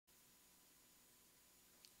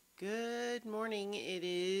Good morning. It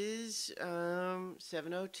is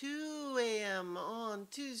 7:02 a.m. on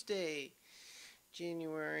Tuesday,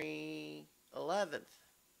 January 11th,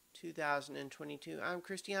 2022. I'm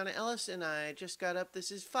Christiana Ellis and I just got up.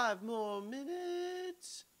 This is 5 more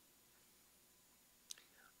minutes.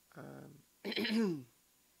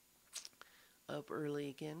 Up early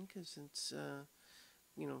again because it's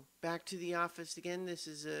back to the office again. This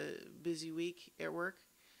is a busy week at work.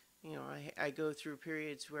 I go through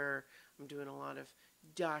periods where I'm doing a lot of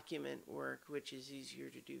document work, which is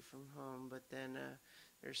easier to do from home. But then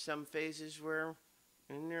there's some phases where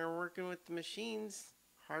in there working with the machines,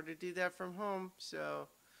 hard to do that from home. So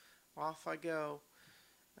off I go.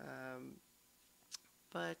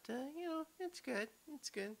 But it's good.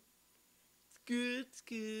 It's good. It's good. It's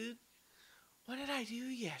good. What did I do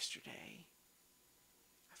yesterday?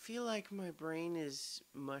 I feel like my brain is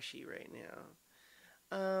mushy right now.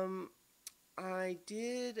 I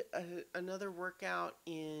did another workout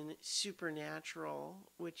in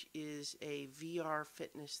Supernatural, which is a VR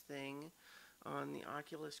fitness thing on the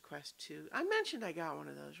Oculus Quest 2. I mentioned I got one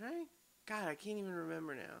of those, right? God, I can't even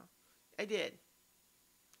remember now. I did.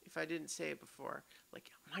 If I didn't say it before.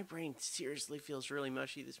 Like, my brain seriously feels really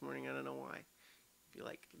mushy this morning. I don't know why. I feel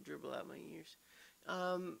like dribble out my ears.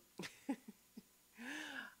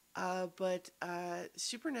 But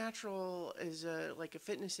Supernatural is like a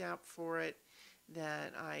fitness app for it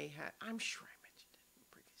that I had. I'm sure I mentioned it in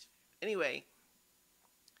previous video. Anyway,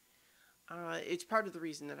 it's part of the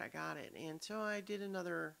reason that I got it. And so I did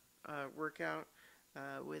another workout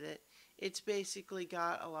with it. It's basically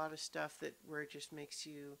got a lot of stuff where it just makes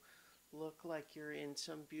you look like you're in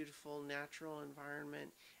some beautiful natural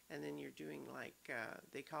environment. And then you're doing like,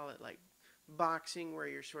 they call it like boxing, where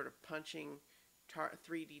you're sort of punching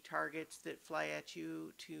 3D targets that fly at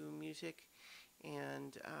you to music.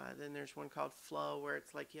 And then there's one called Flow, where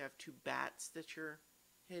it's like you have two bats that you're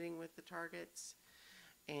hitting with the targets.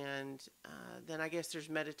 And then I guess there's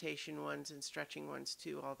meditation ones and stretching ones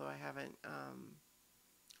too, although I haven't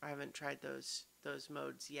tried those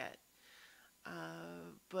modes yet.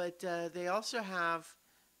 But they also have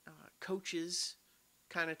coaches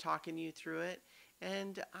kind of talking you through it.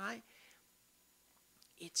 And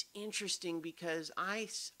it's interesting because I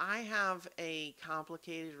have a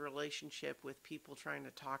complicated relationship with people trying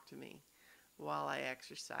to talk to me while I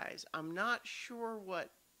exercise. I'm not sure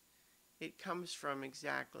what it comes from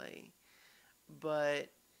exactly,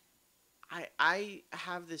 but I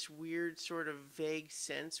have this weird sort of vague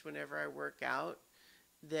sense whenever I work out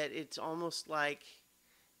that it's almost like,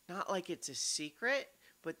 not like it's a secret,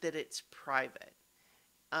 but that it's private.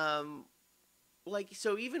 So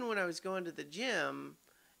even when I was going to the gym,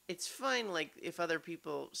 it's fine, like, if other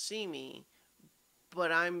people see me,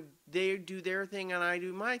 but they do their thing and I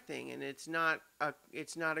do my thing, and it's not a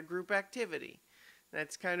group activity.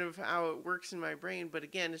 That's kind of how it works in my brain. But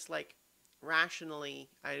again, it's like rationally,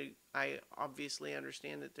 I obviously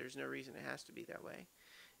understand that there's no reason it has to be that way,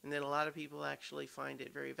 and then a lot of people actually find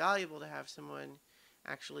it very valuable to have someone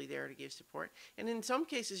actually there to give support. And in some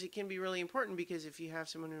cases it can be really important, because if you have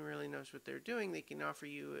someone who really knows what they're doing, they can offer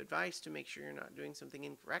you advice to make sure you're not doing something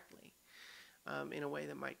incorrectly in a way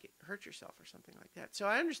that might hurt yourself or something like that. So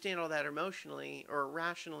I understand all that emotionally or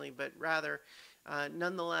rationally, but rather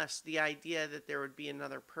nonetheless, the idea that there would be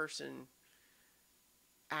another person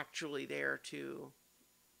actually there to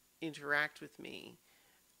interact with me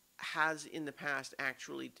has in the past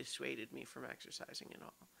actually dissuaded me from exercising at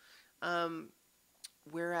all.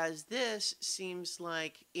 Whereas this seems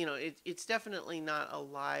like, it's definitely not a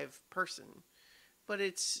live person, but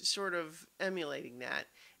it's sort of emulating that.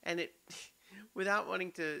 And it, without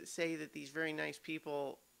wanting to say that these very nice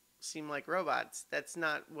people seem like robots, that's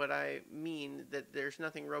not what I mean, that there's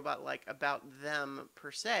nothing robot-like about them per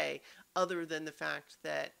se, other than the fact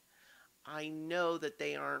that I know that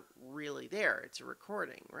they aren't really there. It's a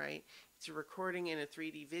recording, right? It's a recording in a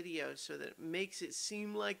 3D video, so that it makes it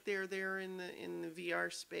seem like they're there in the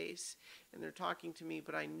VR space and they're talking to me,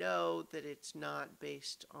 but I know that it's not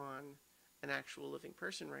based on an actual living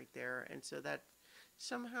person right there, and so that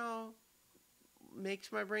somehow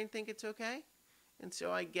makes my brain think it's okay. And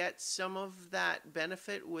so I get some of that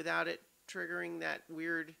benefit without it triggering that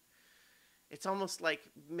weird. It's almost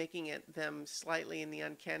like making them slightly in the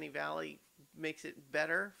uncanny valley makes it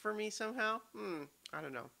better for me somehow. I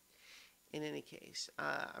don't know. In any case,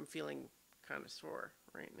 I'm feeling kind of sore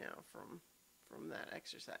right now from that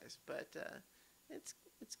exercise, but it's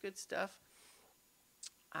good stuff.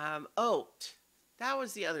 That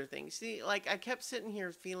was the other thing. See, like, I kept sitting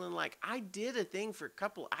here feeling like I did a thing for a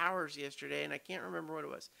couple hours yesterday, and I can't remember what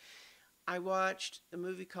it was. I watched a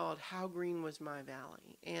movie called How Green Was My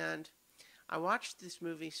Valley, and I watched this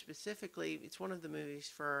movie specifically. It's one of the movies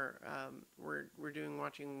for we're doing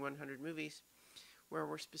watching 100 movies, where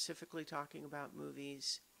we're specifically talking about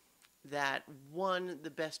movies that won the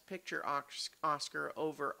Best Picture Oscar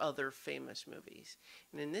over other famous movies.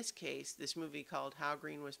 And in this case, this movie called How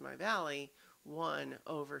Green Was My Valley won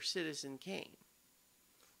over Citizen Kane,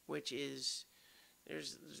 which is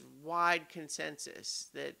there's wide consensus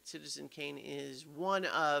that Citizen Kane is one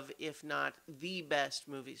of, if not the best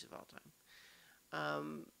movies of all time.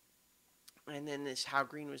 And then this How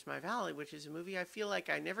Green Was My Valley, which is a movie I feel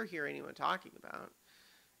like I never hear anyone talking about.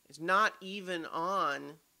 It's not even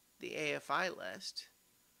on the AFI list,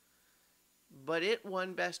 but it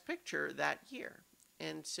won Best Picture that year.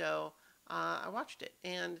 And so I watched it.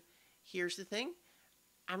 And here's the thing.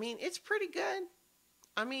 I mean, it's pretty good.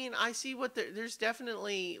 I mean, I see what there's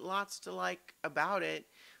definitely lots to like about it,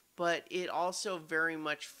 but it also very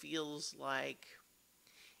much feels like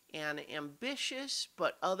an ambitious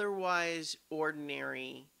but otherwise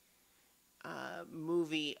ordinary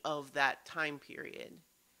movie of that time period,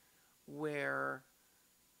 whereas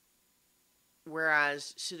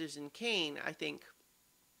Citizen Kane, I think,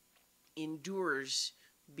 endures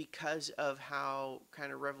because of how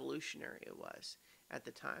kind of revolutionary it was at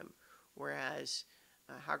the time, whereas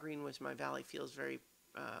How Green Was My Valley feels very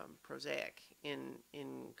prosaic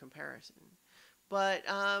in comparison. But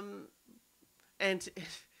and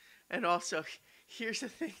and also here's the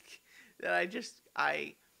thing that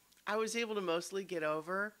I was able to mostly get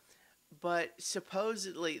over, but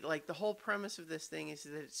supposedly, like, the whole premise of this thing is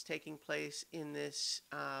that it's taking place in this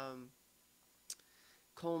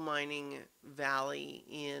coal mining valley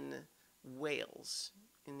in Wales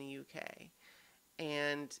in the UK,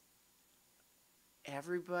 and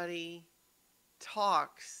everybody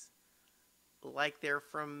talks like they're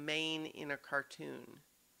from Maine in a cartoon.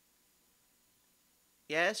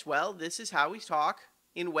 Yes, well, this is how we talk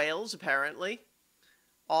in Wales, apparently.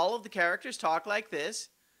 All of the characters talk like this,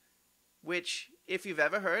 which, if you've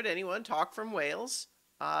ever heard anyone talk from Wales,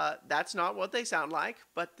 that's not what they sound like,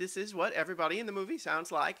 but this is what everybody in the movie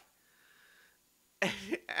sounds like.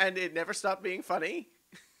 And it never stopped being funny.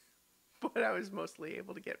 But I was mostly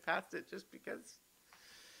able to get past it just because.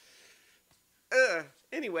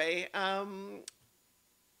 Anyway,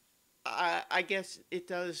 I guess it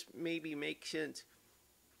does maybe make sense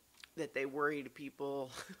that they worried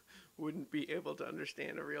people wouldn't be able to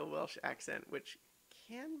understand a real Welsh accent, which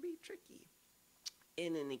can be tricky.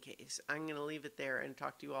 In any case, I'm going to leave it there and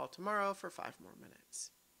talk to you all tomorrow for 5 more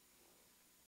minutes.